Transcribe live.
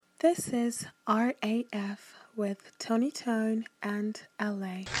This is RAF with Tony Tone and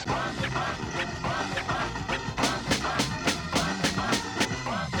LA.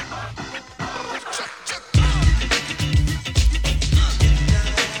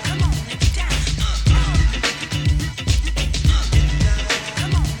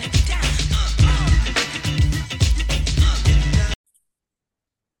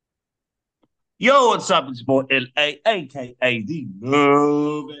 Yo, what's up? It's your boy LA, aka the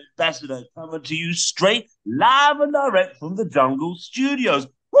Love Ambassador, coming to you straight live and direct from the Jungle Studios.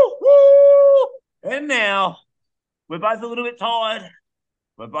 Woo woo! And now we're both a little bit tired.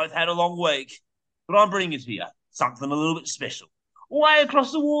 We've both had a long week, but I'm bringing to you something a little bit special. Way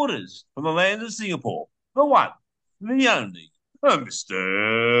across the waters from the land of Singapore, the one, the only, Mr.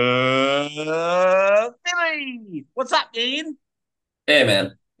 Philly. What's up, Ian? Hey,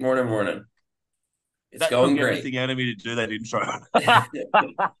 man. Morning. It's That going took great. everything out of me to do that intro.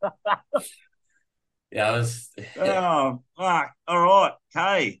 Yeah, I was. Oh, fuck. All right.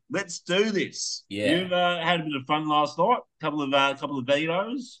 Okay, let's do this. Yeah. You've had a bit of fun last night. Couple of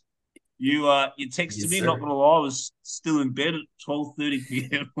videos. You texted Yes, me. sir. Not gonna lie, I was still in bed at 12:30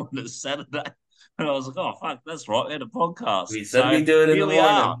 p.m. on a Saturday, and I was like, "Oh fuck, that's right, we had a podcast." We said So we do it in here the we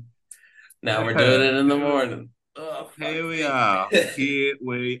are. morning. Now we're doing it in the morning. Oh, Here fuck we me. are. Here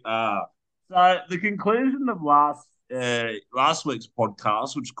we are. So the conclusion of last week's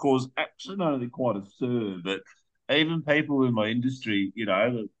podcast, which caused actually not only quite a stir, but even people in my industry,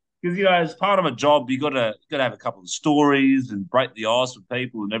 because as part of a job, you gotta have a couple of stories and break the ice with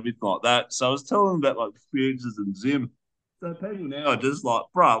people and everything like that. So I was telling them about like experiences in Zim. So people now are just like,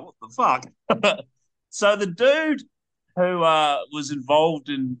 bro, what the fuck? So the dude who was involved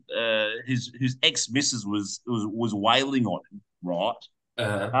in his ex missus was wailing on him, right?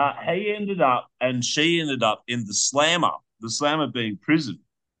 Uh-huh. He ended up and she ended up in the slammer being prison.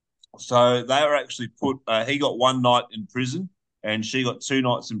 So they were actually put, he got one night in prison and she got 2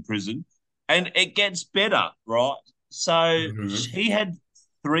 nights in prison. And it gets better, right? So Mm-hmm. he had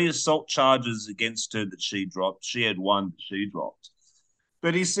 3 assault charges against her that she dropped. She had one that she dropped.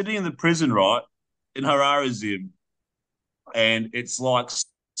 But he's sitting in the prison, right, in Hararazim, and it's like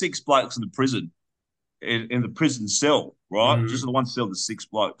 6 blokes in the prison in the prison cell, right? Just Mm-hmm. in the one cell, there's 6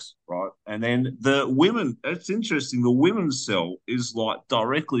 blokes, right? And then the women, it's interesting, the women's cell is like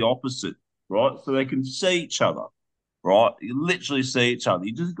directly opposite, right? So they can see each other, right? You literally see each other.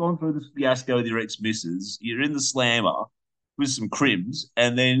 You've just gone through this fiasco with your ex-missus, you're in the slammer with some crims,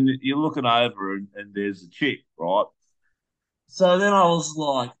 and then you're looking over and there's a chick, right? So then I was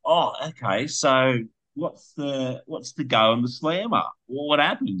like, oh, okay. So what's the go on the slammer? Well, what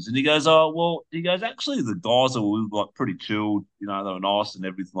happens? And he goes, oh, well, he goes, actually, the guys are like pretty chilled, they were nice and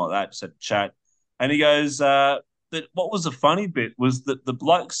everything like that, just had a chat. And he goes, but what was the funny bit was that the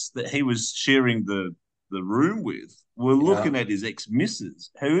blokes that he was sharing the room with were Yeah. looking at his ex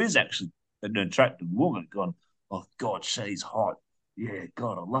missus, who is actually an attractive woman, going, oh God, she's hot. Yeah,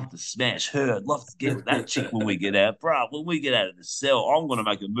 God, I'd love to smash her. I'd love to get with that chick when we get out. Bro, when we get out of the cell, I'm going to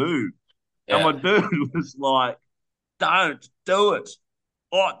make a move. And my Yeah. dude was like, don't do it.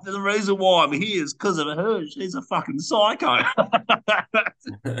 Oh, the reason why I'm here is because of her. She's a fucking psycho.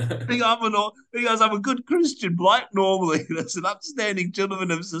 He goes, I'm a good Christian bloke normally. That's an upstanding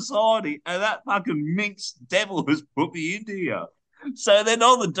gentleman of society. And that fucking minx devil has put me into here. So then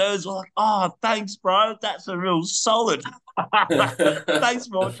all the dudes were like, oh, thanks, bro. That's a real solid. Thanks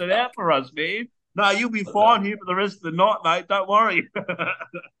for watching out for us, man. No, you'll be fine here for the rest of the night, mate. Don't worry.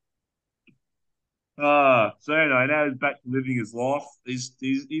 So anyway, now he's back to living his life. He's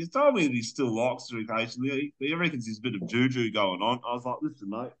told me that he still likes her occasionally. He reckons there's a bit of juju going on. I was like, listen,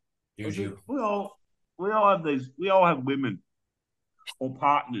 mate. I said, Juju. we all have women or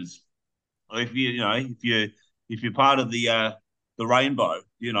partners. If you're part of the rainbow,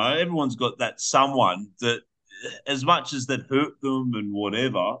 everyone's got that someone that, as much as that hurt them and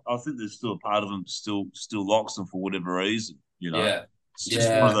whatever, I think there's still a part of them still likes them for whatever reason. Yeah. It's just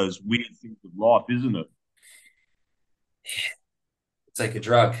one of Yeah. those weird things of life, isn't it? It's like a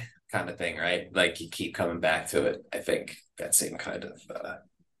drug kind of thing, right? Like you keep coming back to it. I think that same kind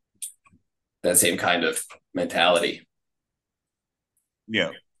of mentality.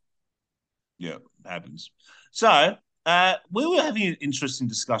 Yeah, yeah, it happens. So we were having an interesting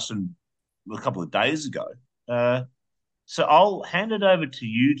discussion a couple of days ago. Uh, so I'll hand it over to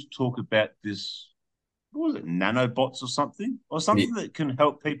you to talk about this. What was it, nanobots or something that can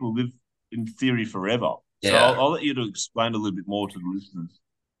help people live in theory forever. So I'll, Yeah. I'll let you to explain a little bit more to the listeners.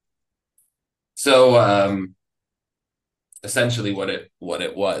 So essentially what it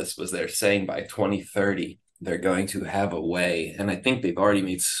was they're saying by 2030 they're going to have a way, and I think they've already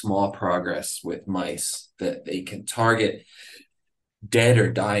made small progress with mice, that they can target dead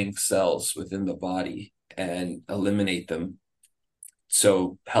or dying cells within the body and eliminate them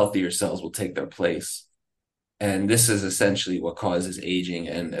so healthier cells will take their place. And this is essentially what causes aging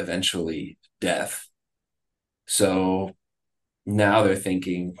and eventually death. So now they're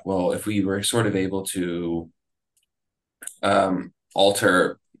thinking, well, if we were sort of able to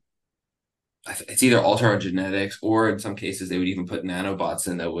alter, it's either alter our genetics, or in some cases they would even put nanobots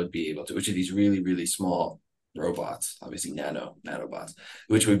in that would be able to, which are these really, really small robots, obviously nanobots,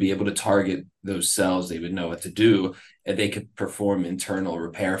 which would be able to target those cells. They would know what to do, and they could perform internal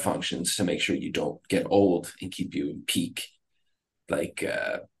repair functions to make sure you don't get old and keep you in like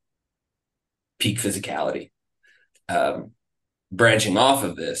peak physicality. Branching off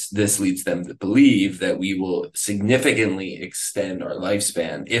of this leads them to believe that we will significantly extend our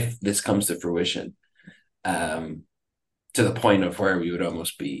lifespan if this comes to fruition, to the point of where we would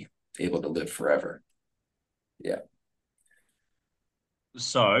almost be able to live forever. Yeah.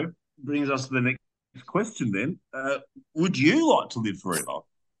 So brings us to the next question then. Would you like to live forever?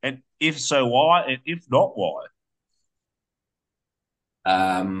 And if so, why? And if not, why?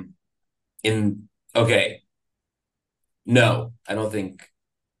 In Okay, no, I don't think,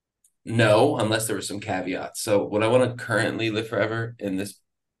 no, unless there were some caveats. So would I want to currently live forever in this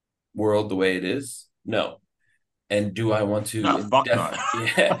world the way it is? No. And do I want to No, fuck no.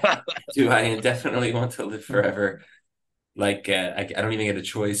 yeah, do I indefinitely want to live forever? Like I don't even get a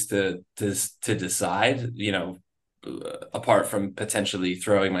choice to decide, apart from potentially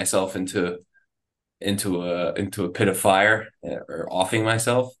throwing myself into a pit of fire, or offing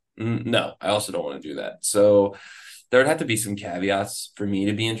myself. No, I also don't want to do that. So there would have to be some caveats for me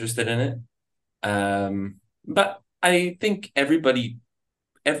to be interested in it. But I think everybody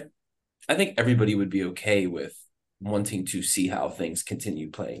would be okay with wanting to see how things continue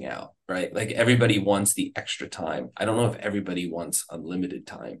playing out, right? Like everybody wants the extra time. I don't know if everybody wants unlimited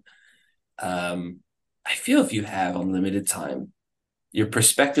time. I feel if you have unlimited time, your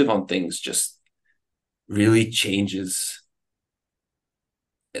perspective on things just really changes.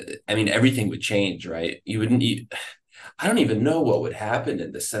 I mean, everything would change, right? I don't even know what would happen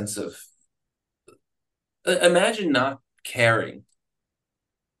in the sense of, imagine not caring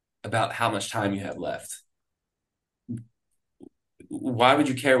about how much time you have left. Why would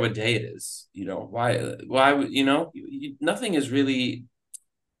you care what day it is? Why would, nothing is really,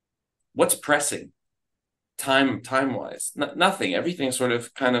 what's pressing time wise? Nothing. Everything sort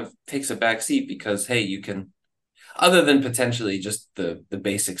of kind of takes a back seat because, hey, you can, other than potentially just the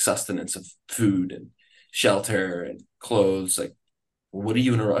basic sustenance of food and shelter and clothes, like, what are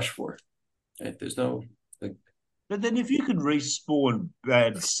you in a rush for? Right? There's no, like, But then if you could respawn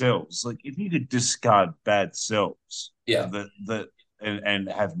bad cells, like if you could discard bad cells yeah, that and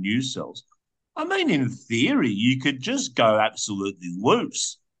have new cells, I mean, in theory, you could just go absolutely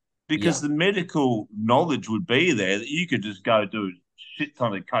loose because yeah, the medical knowledge would be there that you could just go do a shit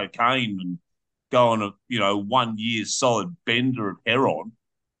ton of cocaine and go on a 1 year solid bender of heroin,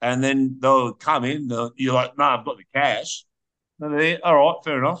 and then they'll come in. You're like, no, I've got the cash. And they're, all right,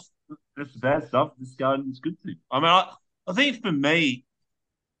 fair enough. That's the bad stuff. This garden is good thing. I mean, I think for me,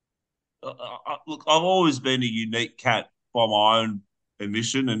 look, I've always been a unique cat by my own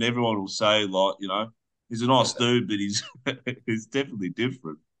admission, and everyone will say, like, he's a nice dude, but he's he's definitely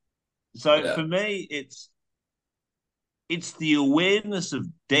different. So yeah, for me, it's the awareness of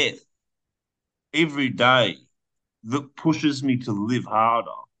death every day that pushes me to live harder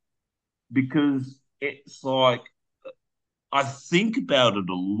because it's like I think about it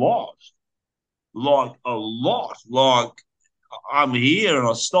a lot, like a lot. Like I'm here and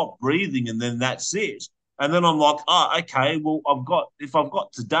I stop breathing and then that's it. And then I'm like, oh, okay, well, if I've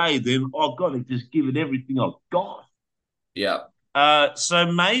got today, then I've got to just give it everything I've got. yeah, So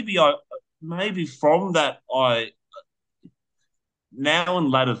maybe from that, I now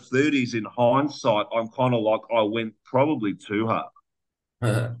in latter 30s, in hindsight, I'm kind of like I went probably too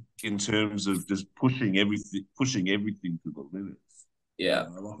hard in terms of just pushing everything to the limits. yeah,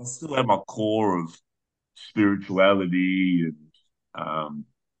 Like I still have my core of spirituality and um,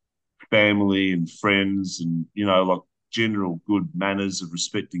 family and friends and like general good manners of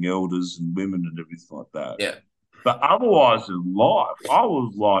respecting elders and women and everything like that. yeah, But otherwise in life, I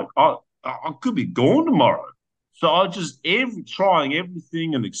was like, I could be gone tomorrow. So I just trying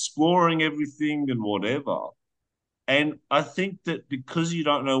everything and exploring everything and whatever. And I think that because you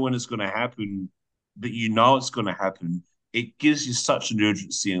don't know when it's going to happen, but you know it's going to happen, it gives you such an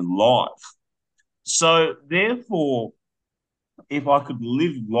urgency in life. So therefore, if I could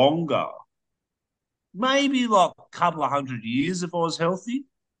live longer, maybe like a couple of 100 years if I was healthy.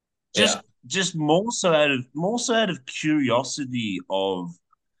 Yeah. Just more so out of curiosity of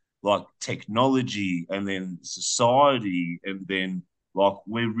like technology and then society and then like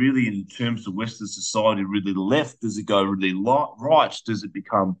we're really in terms of Western society really left? Does it go really right? Does it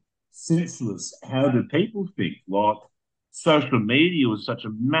become senseless? How do people think? Like social media was such a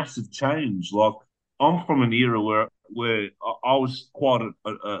massive change. Like I'm from an era where I was quite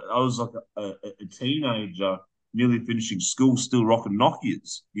I was like a teenager, nearly finishing school, still rocking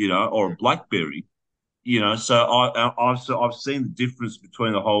Nokias, or a BlackBerry. So I've seen the difference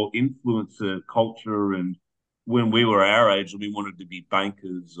between the whole influencer culture and when we were our age and we wanted to be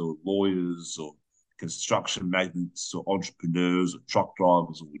bankers or lawyers or construction magnates or entrepreneurs or truck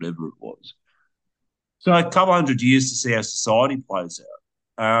drivers or whatever it was. So a couple 100 years to see how society plays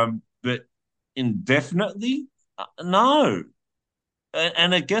out. But indefinitely, no.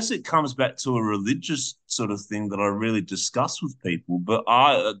 And I guess it comes back to a religious sort of thing that I really discuss with people. But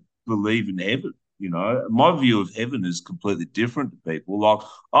I believe in heaven. My view of heaven is completely different to people. Like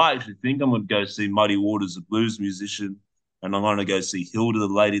I actually think I'm going to go see Muddy Waters, a blues musician, and I'm going to go see Hilda, the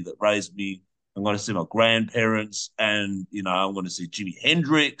lady that raised me. I'm going to see my grandparents, and I'm going to see Jimi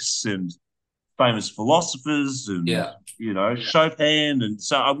Hendrix and famous philosophers, and Yeah. Chopin, and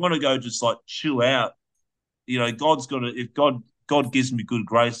so I'm going to go just like chill out. God's gonna if God gives me good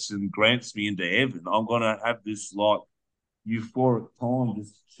grace and grants me into heaven, I'm gonna have this like euphoric time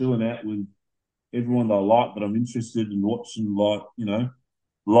just chilling out with everyone that I like that I'm interested in watching, like,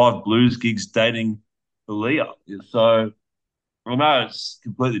 live blues gigs, dating Aaliyah. So I know it's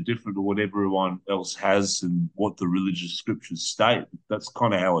completely different to what everyone else has and what the religious scriptures state. That's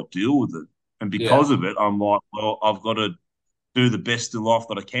kind of how I deal with it. And Yeah. because of it, I'm like, well, I've got to do the best in life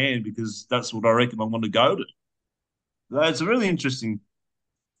that I can because that's what I reckon I want to go to. It's a really interesting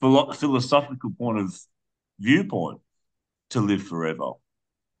philosophical point of viewpoint to live forever.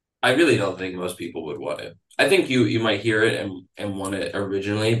 I really don't think most people would want it. I think you might hear it and want it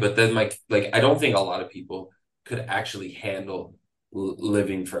originally, but then like I don't think a lot of people could actually handle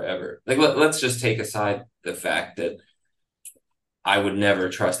living forever. Like let's just take aside the fact that I would never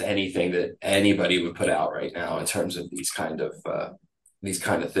trust anything that anybody would put out right now in terms of these kind of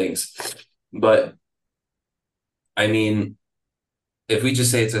things. But I mean, if we just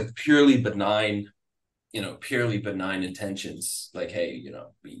say it's a purely benign intentions, like, hey,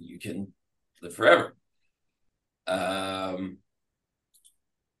 you can live forever. Um,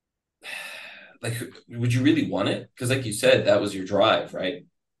 like, would you really want it? Because, like you said, that was your drive, right?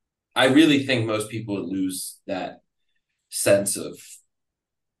 I really think most people would lose that sense of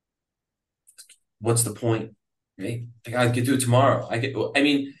what's the point, right? Like, I could do it tomorrow. I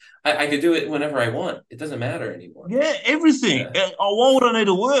mean, I could do it whenever I want. It doesn't matter anymore. Yeah, everything. Yeah. Why would I need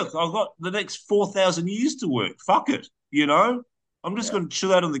to work? I've got the next 4,000 years to work. Fuck it. I'm just Yeah. going to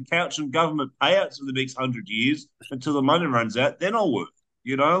chill out on the couch and government payouts for the next 100 years until the money runs out. Then I'll work.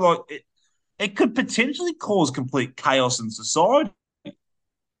 Like it could potentially cause complete chaos in society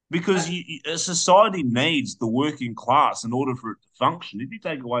because society needs the working class in order for it to function. If you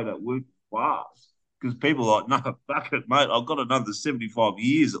take away that working class, because people are like, no, fuck it, mate, I've got another 75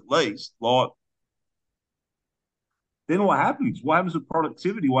 years at least. Like, then what happens? What happens with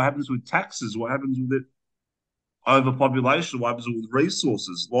productivity? What happens with taxes? What happens with it overpopulation? What happens with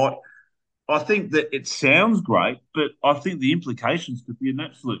resources? Like, I think that it sounds great, but I think the implications could be an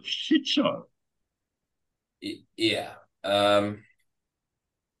absolute shit show. Yeah. Yeah,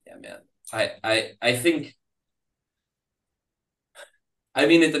 man. I think I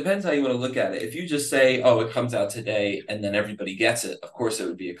mean it depends how you want to look at it. If you just say, oh, it comes out today and then everybody gets it, of course it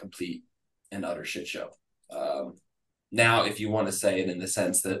would be a complete and utter shit show. Now, if you want to say it in the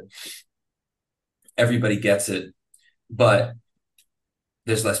sense that everybody gets it, but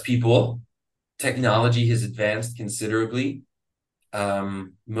there's less people, technology has advanced considerably.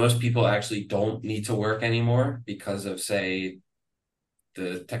 Most people actually don't need to work anymore because of, say,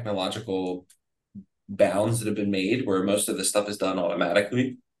 the technological bounds that have been made where most of the stuff is done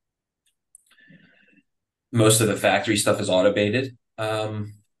automatically. Most of the factory stuff is automated.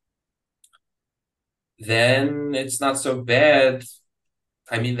 Then it's not so bad.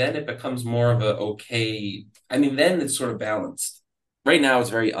 I mean, then it becomes more of a okay. I mean, then it's sort of balanced. Right now, it's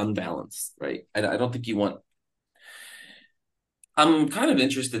very unbalanced, right? I don't think you want. I'm kind of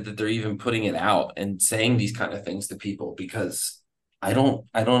interested that they're even putting it out and saying these kind of things to people because I don't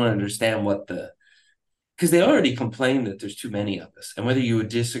understand what the because they already complain that there's too many of us. And whether you would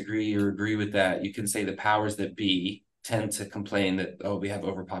disagree or agree with that, you can say the powers that be tend to complain that, oh, we have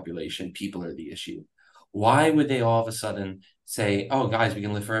overpopulation, people are the issue. Why would they all of a sudden say, oh, guys, we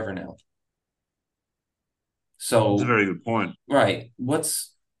can live forever now? That's a So, very good point. right,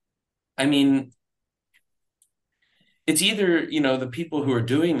 I mean, it's either, the people who are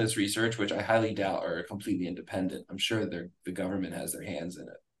doing this research, which I highly doubt are completely independent. I'm sure the government has their hands in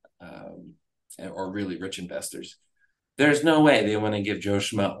it, or really rich investors. There's no way they want to give Joe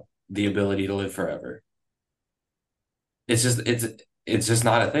Schmo the ability to live forever. It's just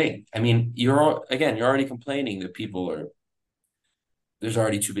not a thing. I mean, you're already complaining that there's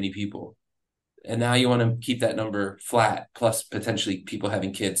already too many people. And now you want to keep that number flat, plus potentially people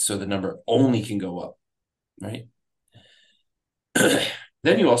having kids, so the number only can go up, right?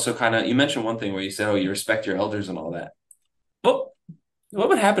 Then you also you mentioned one thing where you said, oh, you respect your elders and all that. Well, what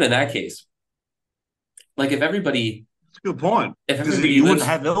would happen in that case? Like It's a good point if because everybody you wouldn't lives,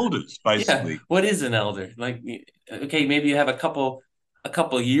 have elders, yeah, basically. what is an elder? Like, okay, maybe you have a couple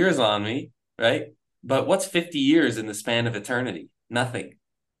years on me, right? But what's 50 years in the span of eternity? Nothing.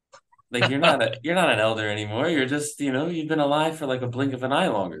 Like you're not an elder anymore. You're just, you've been alive for like a blink of an eye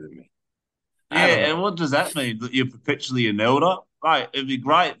longer than me. I don't Yeah, and know. what does that mean? That you're perpetually an elder? Right, it'd be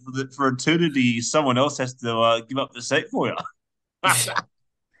great for eternity. Someone else has to give up the seat for you.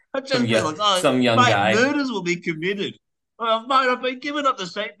 I Some just be young like, oh, some young mate, guy. murders will be committed. Oh, mate, I've been giving up the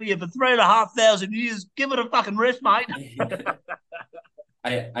seat for you for 3,500 years. Give it a fucking rest, mate.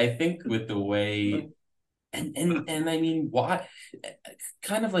 I think with the way and I mean why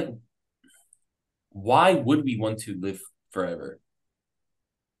kind of like why would we want to live forever?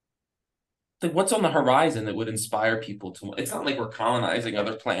 Like what's on the horizon that would inspire people to it's not like we're colonizing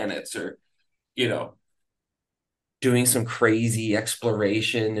other planets or, you know, doing some crazy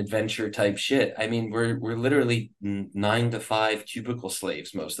exploration adventure type shit. I mean, we're literally 9 to 5 cubicle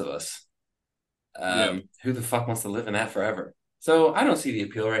slaves, most of us. Yeah, Who the fuck wants to live in that forever? So I don't see the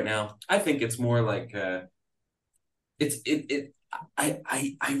appeal right now. I think it's more like it's it I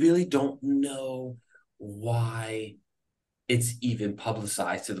really don't know why it's even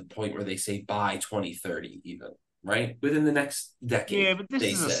publicized to the point where they say by 2030 even, right? Within the next yeah, decade, but this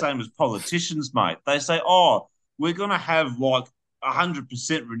they is the said. same as politicians, mate. They say, oh, we're gonna have like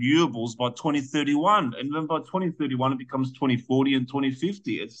 100% renewables by 2031, and then by 2031 it becomes 2040 and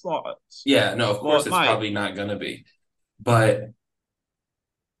 2050. Yeah, no, of course like, it's mate, probably not gonna be. But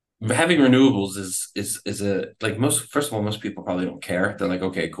having renewables is a like most first of all, most people probably don't care. They're like,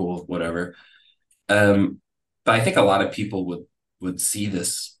 okay, cool, whatever. Um, but I think a lot of people would see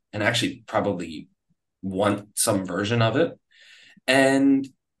this and actually probably want some version of it. And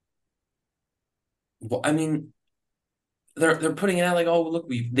well, I mean, they're putting it out like, oh, look,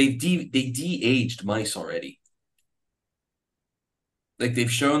 they de-aged mice already. Like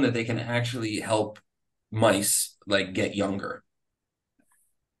they've shown that they can actually help mice like get younger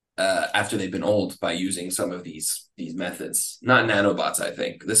after they've been old by using some of these methods. Not nanobots, I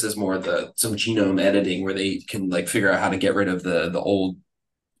think. This is more some genome editing where they can like figure out how to get rid of the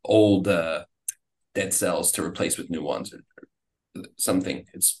old dead cells to replace with new ones or something.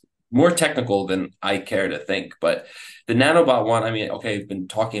 It's more technical than I care to think, but the nanobot one, I mean, okay, I've been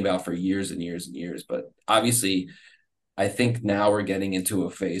talking about for years and years and years, but obviously I think now we're getting into a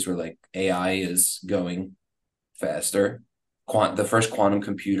phase where like AI is going faster. The first quantum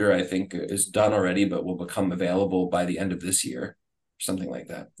computer, I think, is done already, but will become available by the end of this year, something like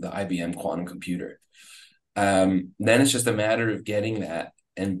that. The IBM quantum computer. Then it's just a matter of getting that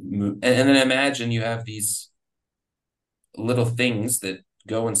and then imagine you have these little things that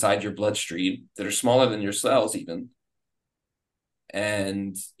go inside your bloodstream that are smaller than your cells even,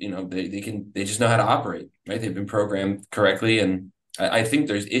 and they just know how to operate, right? They've been programmed correctly, and I think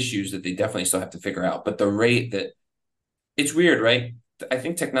there's issues that they definitely still have to figure out, but the rate that it's weird, right? I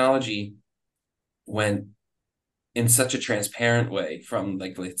think technology went in such a transparent way from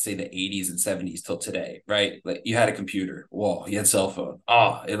like let's say the 80s and 70s till today, right? Like you had a computer, whoa, you had cell phone.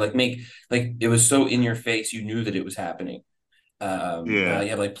 Oh, it like it was so in your face, you knew that it was happening. Now yeah. you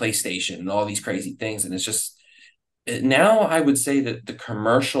have like PlayStation and all these crazy things, and it's just now I would say that the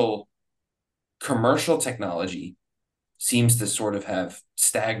commercial technology seems to sort of have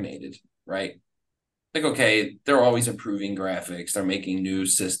stagnated, right? Like okay, they're always improving graphics, they're making new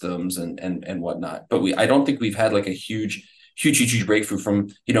systems and whatnot, but I don't think we've had like a huge breakthrough from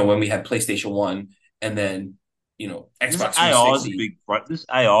when we had PlayStation 1 and then This Xbox AI is a 360. big this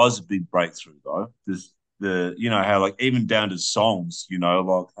AI is a big breakthrough though. This the how like even down to songs,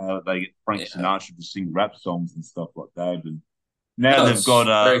 like how they get Frank Yeah, Sinatra to sing rap songs and stuff like that. And now no, they've got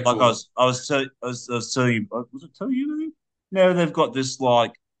it's very like cool. I was telling you, was it telling you? Now they've got this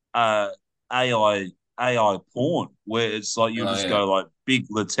like AI porn where it's like you Oh just yeah. go like big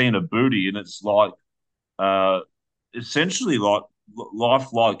Latina booty and it's like uh essentially like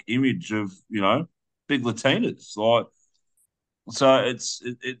lifelike image of big Latinas. Like, so it's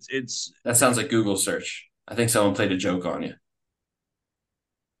That sounds like Google search. I think someone played a joke on you.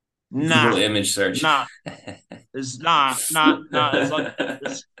 nah, Google image search. nah. It's nah. It's like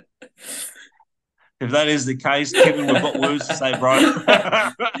it's, if that is the case, Kevin, we've got words to say, bro.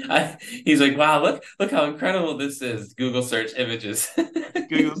 He's like, wow, look how incredible this is. Google search images.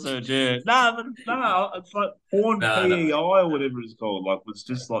 Google search, yeah. Nah, but nah, it's like porn No, no, PEI or whatever it's called. Like it's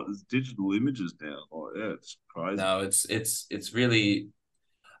just like there's digital images now. Like, yeah, it's crazy. no. It's really.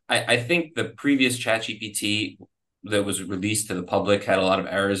 I think the previous ChatGPT that was released to the public had a lot of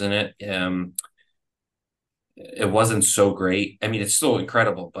errors in it. It wasn't so great. I mean, it's still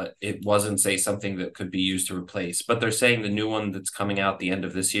incredible, but it wasn't, say, something that could be used to replace. But they're saying the new one that's coming out the end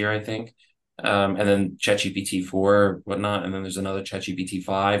of this year, I think. And then ChatGPT 4 or whatnot. And then there's another ChatGPT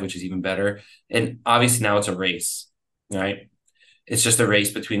 5, which is even better. And obviously now it's a race, right? It's just a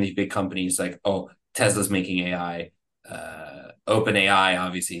race between these big companies like, oh, Tesla's making AI. OpenAI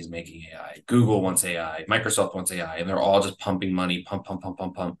obviously is making AI. Google wants AI. Microsoft wants AI. And they're all just pumping money, pump,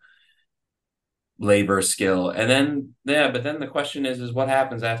 labor, skill. And then, yeah, but then the question is what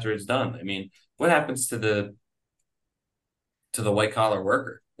happens after it's done? I mean, what happens to the white collar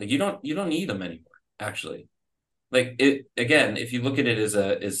worker? Like you don't need them anymore, actually. Like it again, if you look at it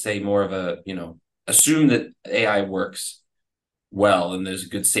as say more of a, assume that AI works well and there's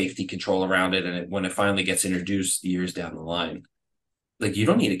good safety control around it, and when it finally gets introduced years down the line, like you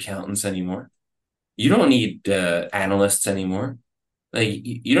don't need accountants anymore. You don't need analysts anymore. Like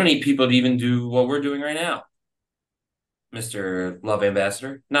you don't need people to even do what we're doing right now, Mr. Love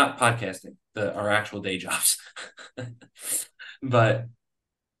Ambassador. Not podcasting, our actual day jobs. But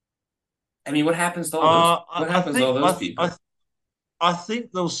I mean, what happens to all those? What I happens to all think those people? I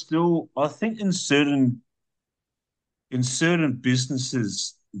think they'll still. I think in certain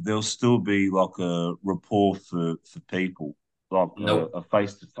businesses there'll still be like a rapport for people, like Nope. a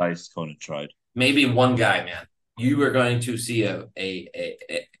face to face kind of trade. Maybe one guy, man. You are going to see a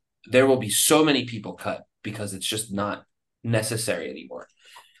there will be so many people cut because it's just not necessary anymore.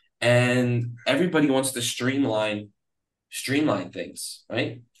 And everybody wants to streamline things,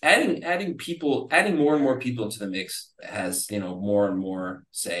 right? Adding more and more people into the mix has, more and more,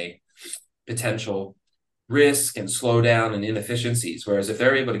 say, potential risk and slowdown and inefficiencies. Whereas if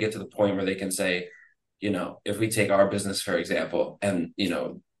they're able to get to the point where they can say, if we take our business, for example, and,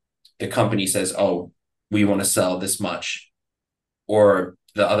 the company says, oh, we want to sell this much, or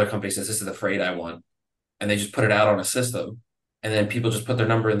the other company says, this is the freight I want, and they just put it out on a system, and then people just put their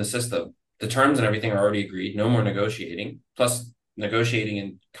number in the system. The terms and everything are already agreed. No more negotiating. Plus, negotiating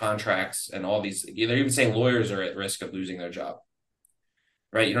in contracts and all these. They're even saying lawyers are at risk of losing their job.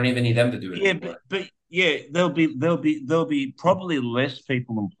 Right? You don't even need them to do it Yeah, anymore. but yeah, there'll be probably less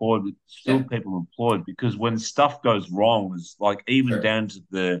people employed, but still Yeah, people employed because when stuff goes wrong, it's like even sure, down to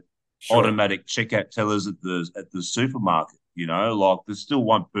the sure. automatic checkout tellers at the supermarket. Like there's still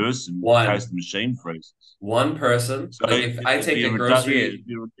one person in case One the machine freezes. one person. So Like if I it'd take be a a yeah, grocery, it'd if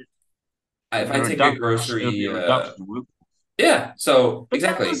be I a take a reduction. It'd be grocery, a reduction to work. yeah. So But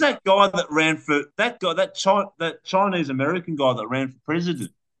that was exactly. that guy that ran for that guy, that Chinese American guy that ran for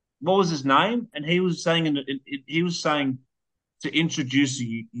president. What was his name? And he was saying to introduce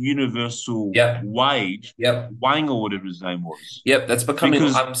a universal Yep. wage, Yep. Wang or whatever his name was, Yep. That's becoming.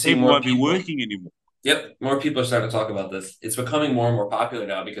 because I'm seeing people more won't be people. working anymore. Yep, more people are starting to talk about this. It's becoming more and more popular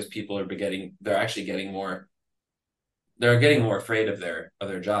now because people are getting. They're actually getting more. They're getting more afraid of their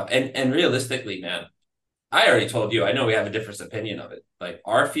job. And realistically, man, I already told you. I know we have a different opinion of it. Like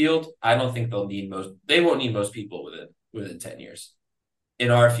our field, I don't think they'll need most. They won't need most people within 10 years in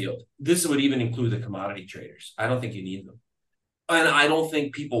our field. This would even include the commodity traders. I don't think you need them, and I don't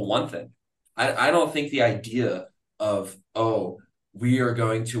think people want them. I don't think the idea of, oh, we are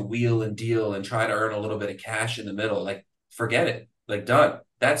going to wheel and deal and try to earn a little bit of cash in the middle, like forget it, like done.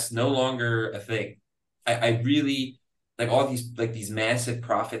 That's no longer a thing. I really like all these massive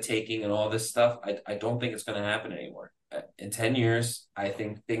profit taking and all this stuff. I don't think it's going to happen anymore. In 10 years, I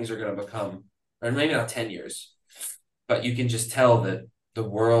think things are going to become, or maybe not 10 years, but you can just tell that the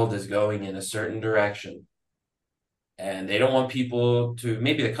world is going in a certain direction, and they don't want people to,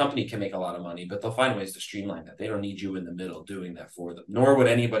 maybe the company can make a lot of money, but they'll find ways to streamline that. They don't need you in the middle doing that for them, nor would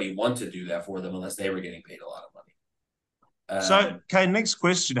anybody want to do that for them unless they were getting paid a lot of So, money. okay, next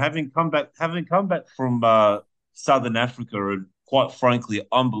question. Having come back from Southern Africa, and quite frankly,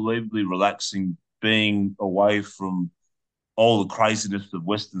 unbelievably relaxing being away from all the craziness of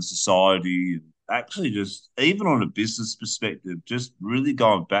Western society, and actually just even on a business perspective, just really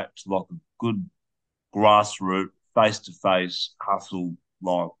going back to like a good grassroots, face to face hustle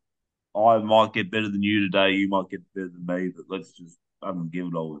life. I might get better than you today, you might get better than me, but let's just give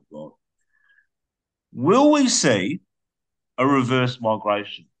it all we've got. Will we see a reverse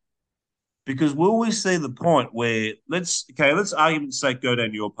migration? Because will we see the point where let's argument's sake go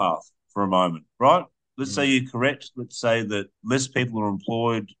down your path for a moment, right? Let's say Mm. you're correct. Let's say that less people are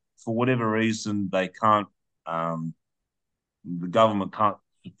employed for whatever reason they can't the government can't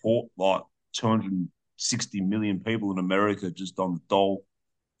support like 260 million people in America just on the dole,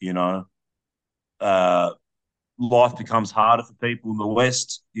 you know. Uh Life becomes harder for people in the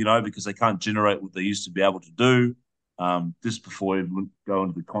West, because they can't generate what they used to be able to do. This before we go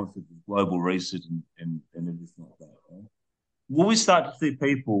into the concept of global reset and everything like that. Right? Will we start to see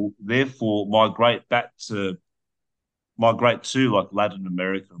people, therefore, migrate to like Latin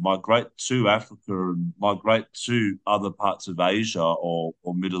America, migrate to Africa, and migrate to other parts of Asia or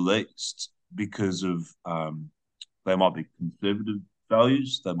Middle East because of they might be conservative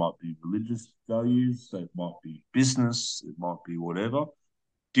values, they might be religious values, they might be business, it might be whatever.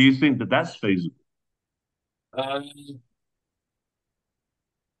 Do you think that that's feasible? Um,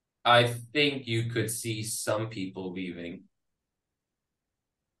 I think you could see some people leaving,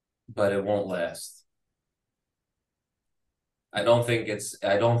 but it won't last. I don't think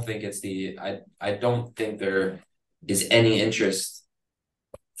there is any interest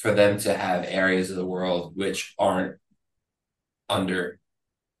for them to have areas of the world which aren't under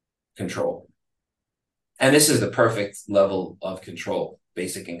control. And this is the perfect level of control.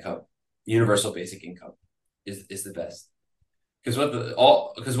 Basic income, universal basic income is the best. Because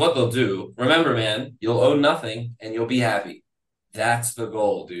what they'll do, remember, man, you'll own nothing and you'll be happy. That's the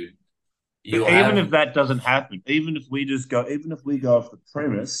goal, dude. But You'll even have if that doesn't happen, even if we go off the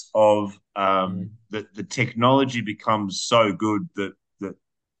premise of mm, that the technology becomes so good that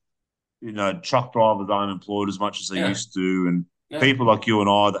truck drivers aren't employed as much as they yeah, used to, and yeah. people like you and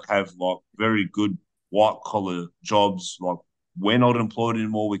I that have like very good white collar jobs, like we're not employed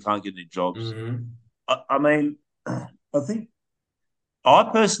anymore, we can't get any jobs. Mm-hmm. I mean, I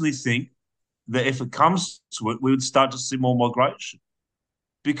personally think that if it comes to it, we would start to see more migration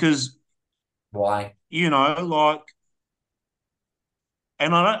because Why? like,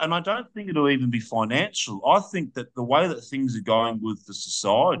 and I don't think it'll even be financial. I think that the way that things are going with the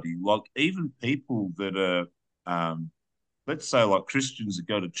society, like even people that are, let's say, like Christians that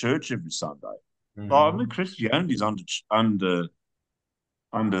go to church every Sunday, like, I mean, Mm-hmm. Christianity is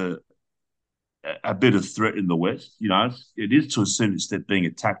under a bit of threat in the West. It is to a certain extent being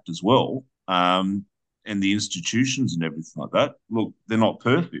attacked as well, and the institutions and everything like that. Look, they're not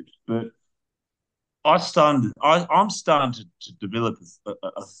perfect, but I'm starting to develop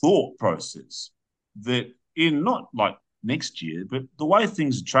a thought process that in not like next year, but the way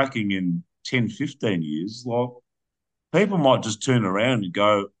things are tracking in 10, 15 years, like people might just turn around and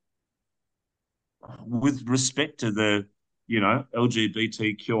go, with respect to the,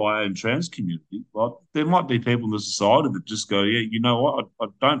 LGBTQIA and trans community, like there might be people in the society that just go, yeah, you know what, I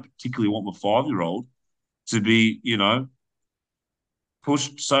don't particularly want my 5-year-old to be,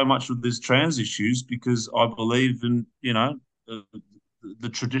 pushed so much with these trans issues because I believe in, the, the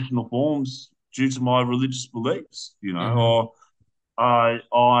traditional forms due to my religious beliefs, Mm-hmm. or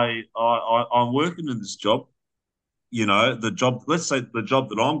I'm working in this job, the job, let's say the job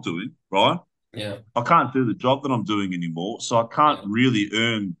that I'm doing, right? Yeah, I can't do the job that I'm doing anymore, so I can't yeah. really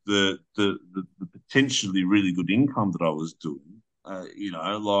earn the potentially really good income that I was doing.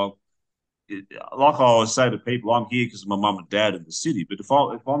 Like like I always say to people, I'm here because of my mum and dad in the city. But if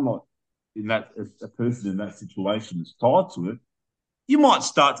I'm not in that a person in that situation that's tied to it, you might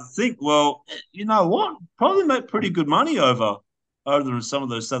start to think, well, you know what? Probably make pretty good money over in some of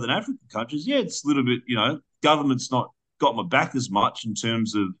those Southern African countries. Yeah, it's a little bit, government's not got my back as much in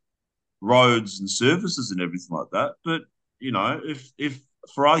terms of roads and services and everything like that. But if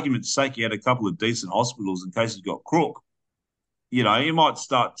for argument's sake you had a couple of decent hospitals in case you got crook, you might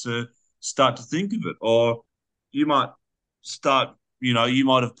start to think of it, or you might start, you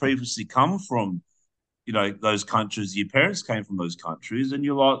might have previously come from, those countries. Your parents came from those countries, and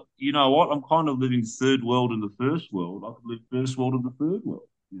you're like, you know what? I'm kind of living third world in the first world. I could live first world in the third world.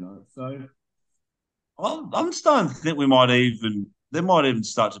 So I'm starting to think we might even there might even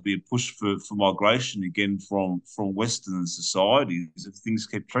start to be a push for migration again from Western societies if things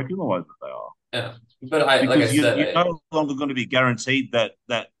keep tracking the way that they are Yeah. But like I because said, you're no longer going to be guaranteed that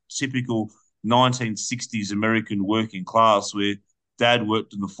typical 1960s American working class where dad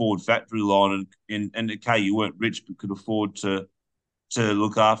worked in the Ford factory line and okay, you weren't rich but could afford to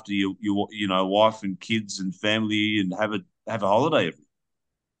look after your wife and kids and family and have a holiday every.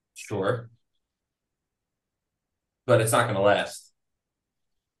 sure, but it's not going to last.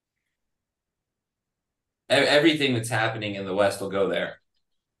 Everything that's happening in the West will go there.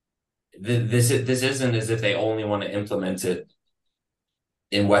 This isn't as if they only want to implement it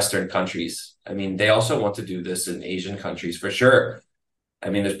in Western countries. I mean, they also want to do this in Asian countries for sure. I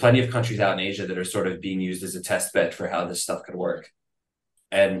mean, there's plenty of countries out in Asia that are sort of being used as a test bed for how this stuff could work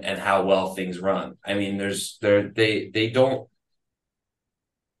and how well things run. I mean, they don't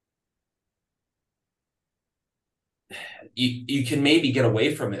you can maybe get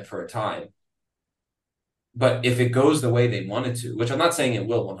away from it for a time, but if it goes the way they wanted to, which I'm not saying it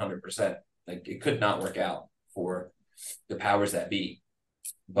will 100%, like it could not work out for the powers that be,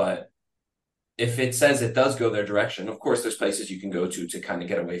 but if it says it does go their direction, of course, there's places you can go to kind of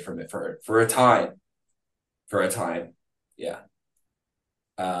get away from it for a time, for a time, yeah.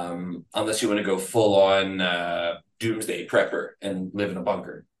 Unless you want to go full on doomsday prepper and live in a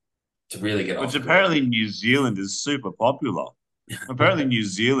bunker to really get off Which the grid. apparently New Zealand is super popular. Apparently New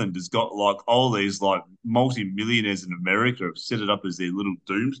Zealand has got like all these like multi-millionaires in America have set it up as their little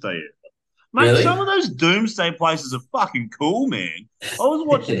doomsday area. Mate, Really? some of those doomsday places are fucking cool, man. I was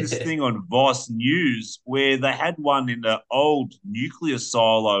watching this thing on Vice News where they had one in an old nuclear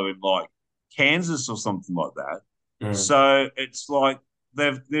silo in like Kansas or something like that. Mm. So it's like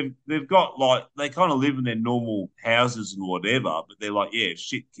they've got like they kind of live in their normal houses and whatever, but they're like, yeah,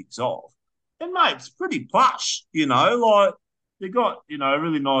 shit kicks off. And mate, it's pretty plush, like they've got, a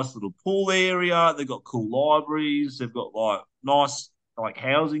really nice little pool area, they've got cool libraries, they've got like nice like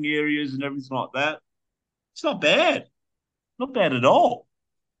housing areas and everything like that. It's not bad. Not bad at all.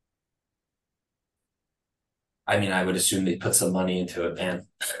 I mean, I would assume they put some money into it, man.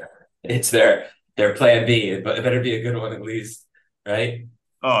 It's their plan B, but it better be a good one at least, right?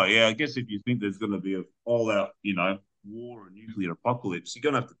 Oh yeah, I guess if you think there's gonna be a all out, war or nuclear apocalypse, you're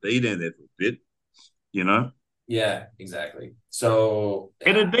gonna have to be down there for a bit, you know? Yeah, exactly. So,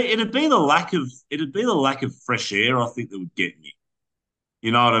 It'd be the lack of fresh air, I think, that would get me.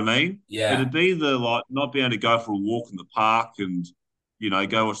 You know what I mean? yeah, It'd be the like not being able to go for a walk in the park and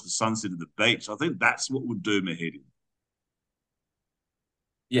go watch the sunset at the beach. I think that's what would do me head in.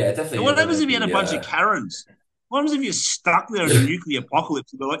 yeah, it And definitely what happens wouldn't if you had a be bunch of Karens? What happens if you're stuck there in a nuclear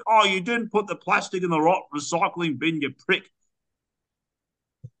apocalypse and they're like, "Oh, you didn't put the plastic in the right recycling bin, you prick."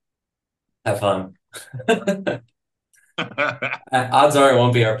 have fun. Odds are it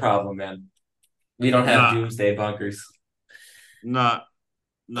won't be our problem, man. We don't have Nah, doomsday bunkers. nah,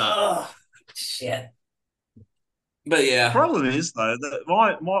 nah. Oh, shit. But yeah, Problem is though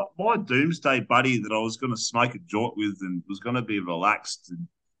that my doomsday buddy that I was going to smoke a joint with and was going to be relaxed in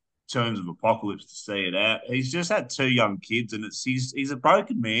terms of apocalypse to see it out. He's just had two young kids and he's a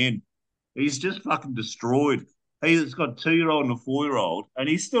broken man. He's just fucking destroyed. He's got a 2-year-old and a 4-year-old, and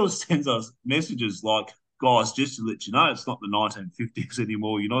he still sends us messages like, "Guys, just to let you know, it's not the 1950s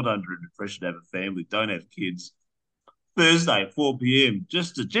anymore. You're not under any pressure to have a family. Don't have kids." Thursday, 4 p.m.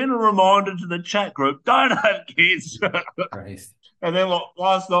 Just a general reminder to the chat group: don't have kids. Christ. And then like,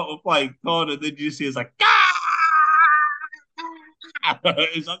 last night we're playing COD, and then you see us like, ah!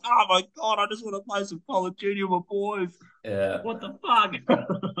 He's like, "Oh my god, I just want to play some Call of Duty with my boys." Yeah. What the fuck?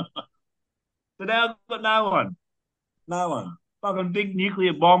 So now I've got no one. No one. Fucking big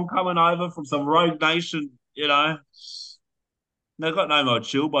nuclear bomb coming over from some rogue nation. They've got no more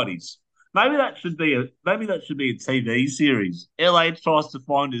chill buddies. Maybe that should be a TV series. LA tries to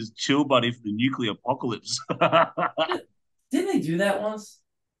find his chill buddy for the nuclear apocalypse. Didn't they do that once?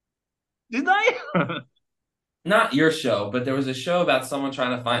 Did they? Not your show, but there was a show about someone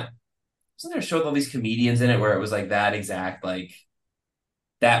trying to find. Wasn't there a show with all these comedians in it where it was like that exact like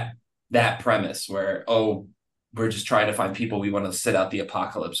that that premise where we're just trying to find people we want to sit out the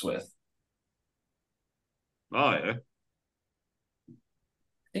apocalypse with. Oh yeah. I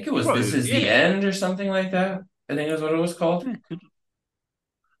think it was This Probably, Is the yeah. End or something like that. I think is what it was called.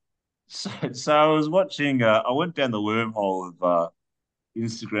 So I was watching. I went down the wormhole of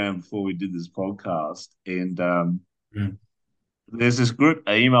Instagram before we did this podcast, and Mm. there's this group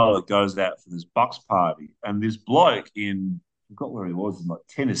email that goes out for this Bucks party, and this bloke I forgot where he was in like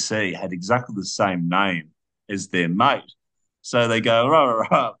Tennessee had exactly the same name as their mate. So they go,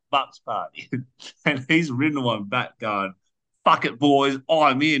 right, Bucks party. And he's written one back going, "Fuck it, boys,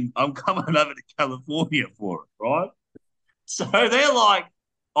 I'm in. I'm coming over to California for it," right? So they're like,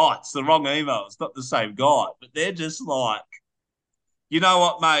 "Oh, it's the wrong email. It's not the same guy." But they're just like, "You know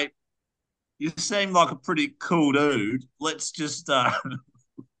what, mate? You seem like a pretty cool dude. Let's just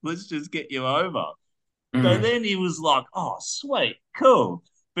get you over." So Mm. then he was like, "Oh, sweet, cool."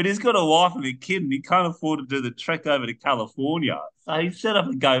 But he's got a wife and a kid, and he can't afford to do the trek over to California. So he set up a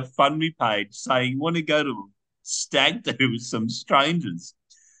GoFundMe page saying, "Want to go to a stag do with some strangers?"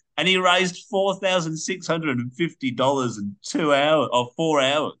 and he raised $4,650 in 2 hours or 4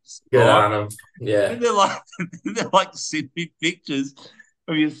 hours, Good right? on him. Yeah. And they're like, they're like sending me pictures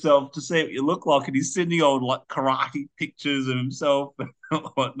of yourself to see what you look like, and he's sending old like karate pictures of himself and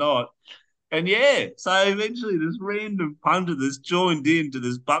whatnot. And yeah, so eventually this random punter that's joined in to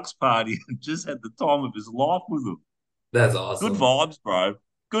this Bucks party and just had the time of his life with him. That's Good awesome. vibes, bro.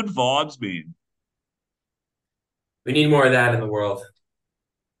 Good vibes, man. We need more of that in the world.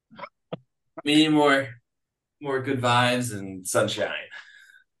 We need more good vibes and sunshine.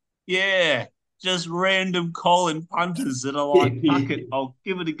 Yeah, just random calling punters that are like, fuck it, I'll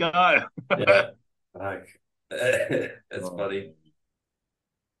give it a go. Yeah. Fuck. That's Oh. funny.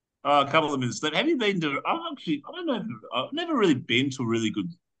 A couple of minutes left. Have you been to? I don't know. I've never really been to a really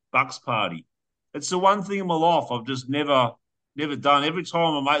good Bucks party. It's the one thing in my life I've just never done. Every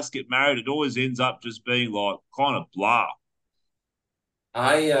time my mates get married, it always ends up just being like kind of blah.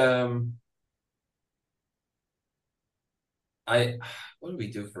 I I what do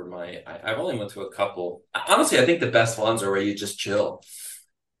we do for I've only went to a couple. Honestly, I think the best ones are where you just chill.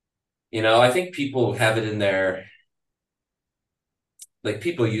 I think people have it in their like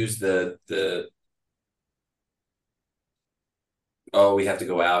people use the oh, we have to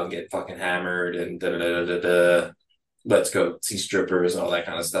go out and get fucking hammered and da da da da da. Let's go see strippers and all that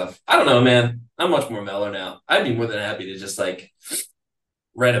kind of stuff. I don't know, man. I'm much more mellow now. I'd be more than happy to just like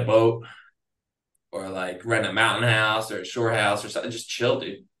rent a boat or like rent a mountain house or a shore house or something. Just chill,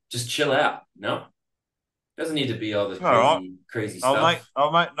 dude. Just chill out. No, doesn't need to be all this All right, crazy stuff.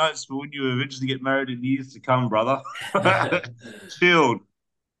 I'll make notes for when you eventually get married in years to come, brother. Chilled.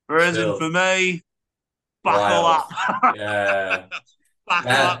 Whereas in Chill, for me, buckle wild. up. Yeah, Buckle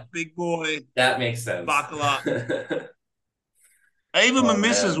that up, big boy. that makes sense. Buckle up. Even my Oh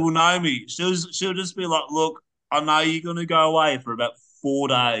missus man, will know me. She'll just be like, look, I know you're gonna go away for about 4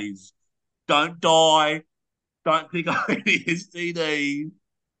 days. Don't die. Don't pick up any STDs.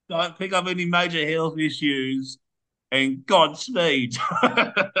 Don't pick up any major health issues. And Godspeed.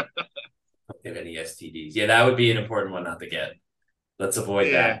 don't get any STDs. Yeah, that would be an important one not to get. Let's avoid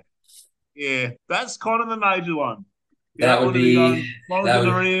Yeah, that. yeah. That's kind of the major one. You That don't would want to be be going that flogging would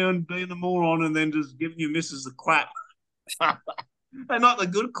around, being a moron, and then just giving your missus a clap. And not the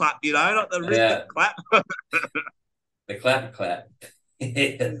good clap, not the rhythmic yeah, clap. the clap clap.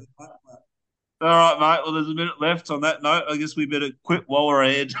 All right, mate. Well, there's a minute left on that note. I guess we better quit while we're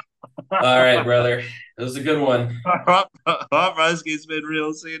ahead. All right, brother. It was a good one. All right, bros. It's been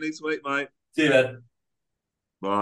real. See you next week, mate. See you, man.